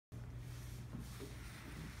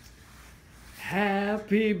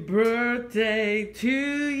Happy birthday to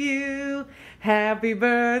you. Happy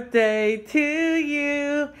birthday to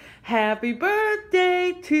you. Happy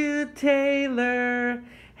birthday to Taylor.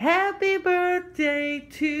 Happy birthday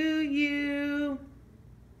to you.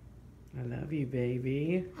 I love you,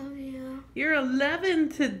 baby. Love you. You're 11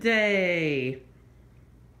 today.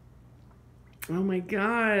 Oh my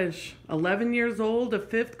gosh. 11 years old, a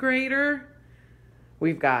 5th grader.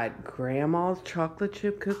 We've got Grandma's chocolate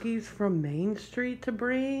chip cookies from Main Street to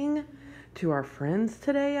bring to our friends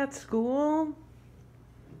today at school.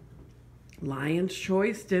 Lion's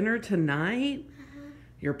Choice dinner tonight.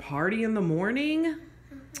 Your party in the morning.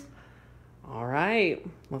 All right,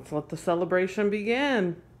 let's let the celebration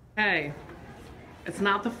begin. Hey, it's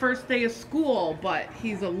not the first day of school, but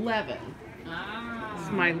he's 11. It's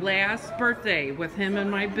my last birthday with him in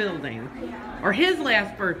my building. Or his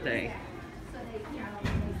last birthday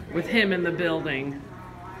with him in the building.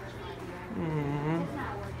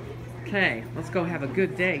 Okay, let's go have a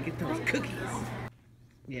good day. Get those cookies.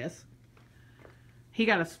 Yes. He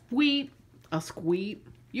got you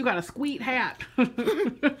got a sweet hat.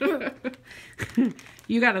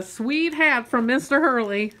 You got a sweet hat from Mr.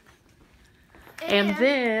 Hurley. And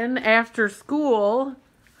then after school,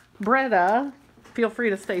 Bretta, feel free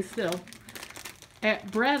to stay still.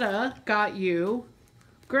 Bretta got you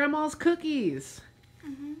Grandma's cookies.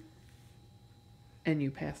 And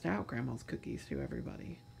you passed out Grandma's cookies to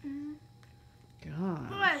everybody.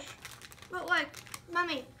 Gosh. But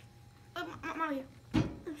Mommy,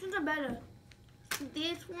 this ones are better.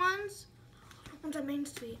 These ones are Main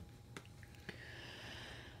Street.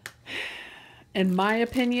 In my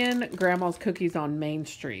opinion, Grandma's cookies on Main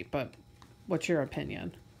Street, but what's your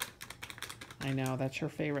opinion? I know, that's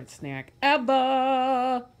your favorite snack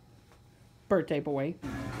ever. Birthday boy.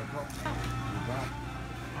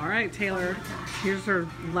 All right, Taylor, here's our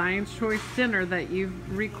Lion's Choice dinner that you've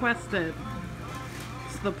requested.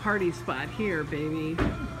 It's the party spot here, baby.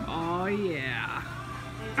 Oh, yeah.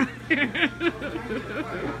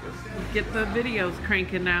 Get the videos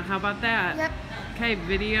cranking now. How about that? Yep. Okay,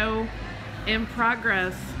 video in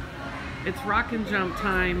progress. It's rock and jump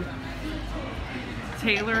time.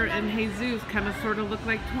 Taylor and Jesus kind of sort of look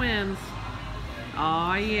like twins.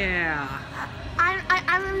 Oh, yeah. I'm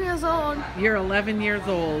 11 years old. You're 11 years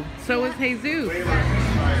old. So is Jesus.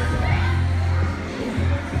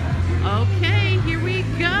 Okay, here we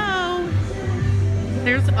go.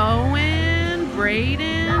 There's Owen,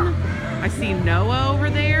 Braden. I see Noah over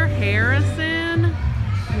there, Harrison,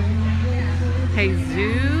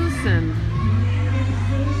 Jesus, and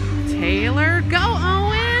Taylor. Go, Owen.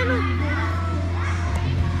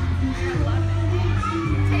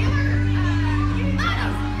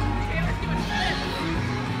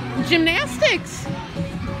 Gymnastics.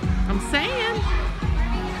 I'm saying.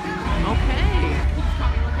 Okay.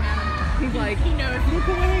 He's like, he knows. Look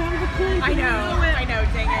away, I'm the kid. I know,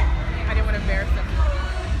 dang it. I didn't want to embarrass him.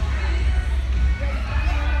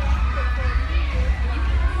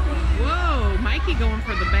 Whoa, Mikey going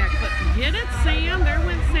for the backflip. Get it, Sam? There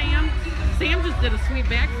went Sam. Sam just did a sweet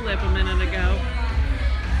backflip a minute ago.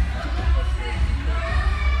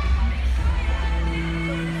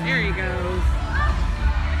 There he goes.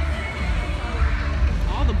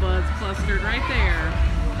 All the buds clustered right there.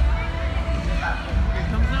 Here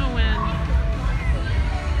comes Owen.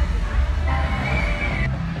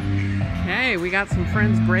 Okay, we got some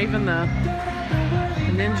friends braving the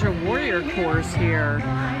Ninja Warrior course here.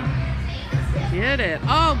 Get it.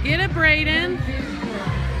 Oh, get it, Braden.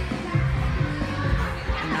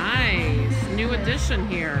 Nice. New addition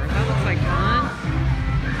here. That looks like fun.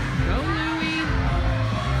 Go, Louie.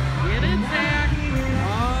 Get it, Zach.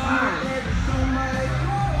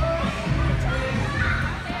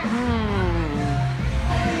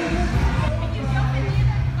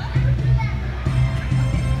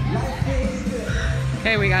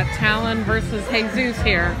 Okay, we got Talon versus Jesus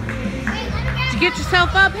here. Did you get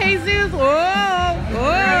yourself up, Jesus? Whoa!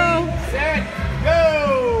 Whoa! Set,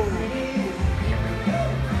 go!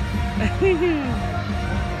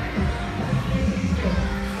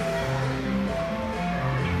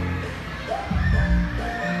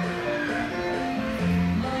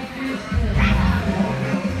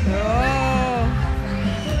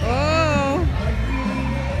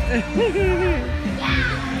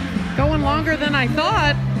 Going longer than I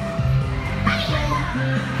thought.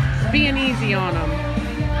 Being easy on them.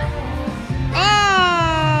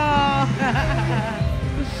 Oh!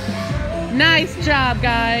 Nice job,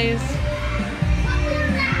 guys.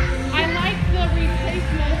 I like the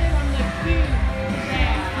replacement from the cube.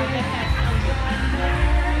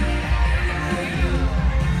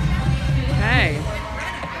 Okay.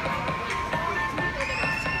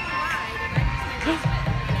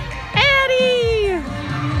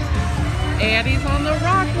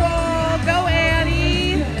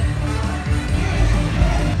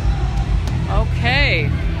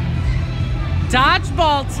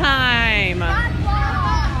 Dodgeball time.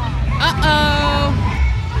 Uh-oh.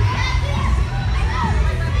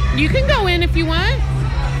 You can go in if you want.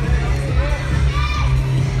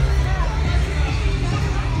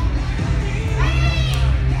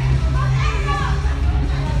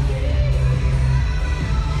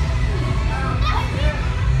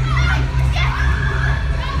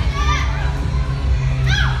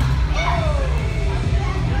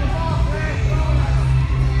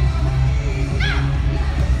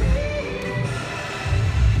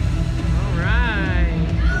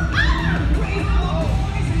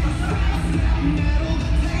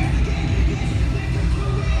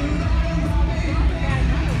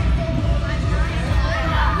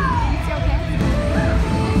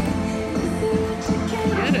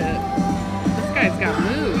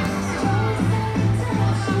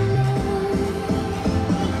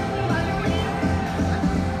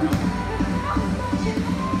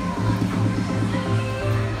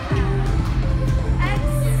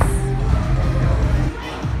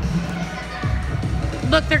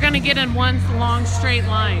 Look, they're gonna get in one long straight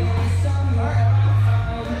line.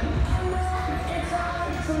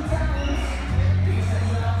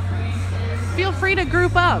 Feel free to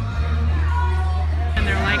group up. And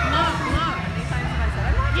they're like, look, look.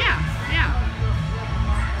 Yeah, yeah.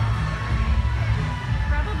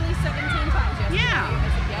 Probably 17 times yesterday. Yeah. I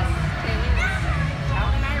said, yes, Taylor.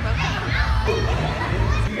 Alan and I are both done.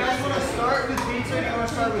 You guys want to start with pizza or do you want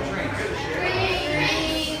to start with drinks?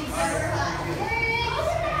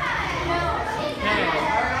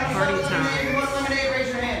 Party time. If you want lemonade, raise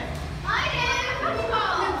your hand.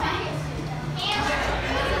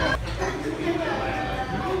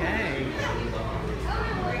 Okay.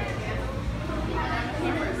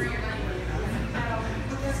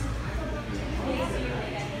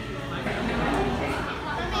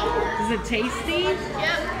 Is it tasty?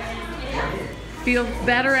 Yep. Feel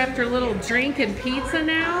better after a little drink and pizza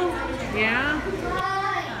now? Yeah?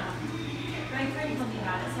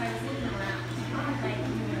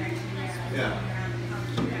 Yeah.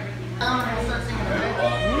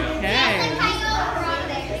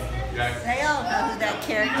 Okay. They all know who that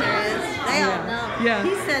character is. They all know. Yeah.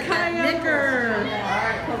 He said that Nichols.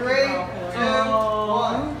 Alright, 3, 2,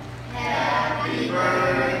 1. Happy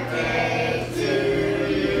birthday to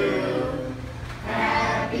you.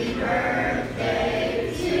 Happy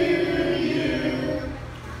birthday to you.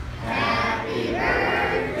 Happy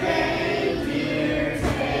birthday, dear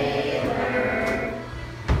Taylor.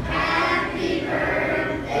 Happy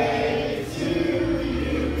birthday to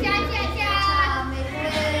you. Cha cha cha.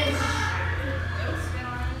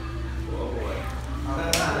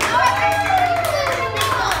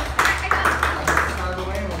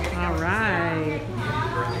 All right.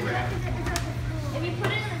 If you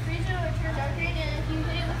put it in the freezer, it'll turn dark green, and if you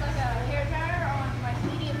hit it with like a hair dryer on like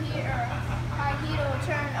medium heat or high heat, it'll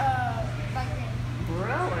turn light green.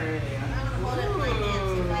 Really? Hold it like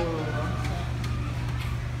Nancy, like this.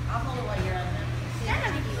 I'll hold it while you're on there. That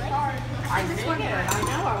might be hard. I dig it. I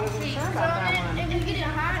know. I wasn't sure about that one. If you get it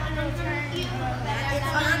hot, it'll turn. It's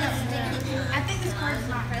not a sticky. I think this card is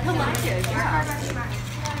mine. I like it, This yeah. card's actually mine.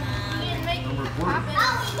 You can make it pop it.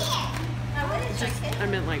 Now, what is this? I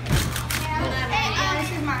meant like, Hey,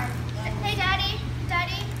 this is mine. Hey, Daddy.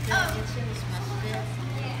 Daddy. Oh. It's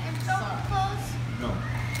so close. No.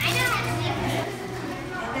 I know.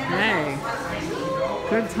 hey,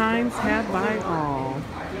 good times had by all.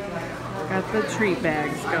 Got the treat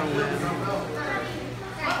bags going.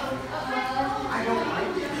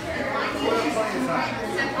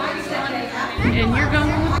 And you're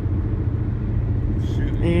going with...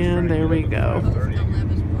 And there we go.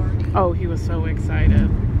 Oh, he was so excited.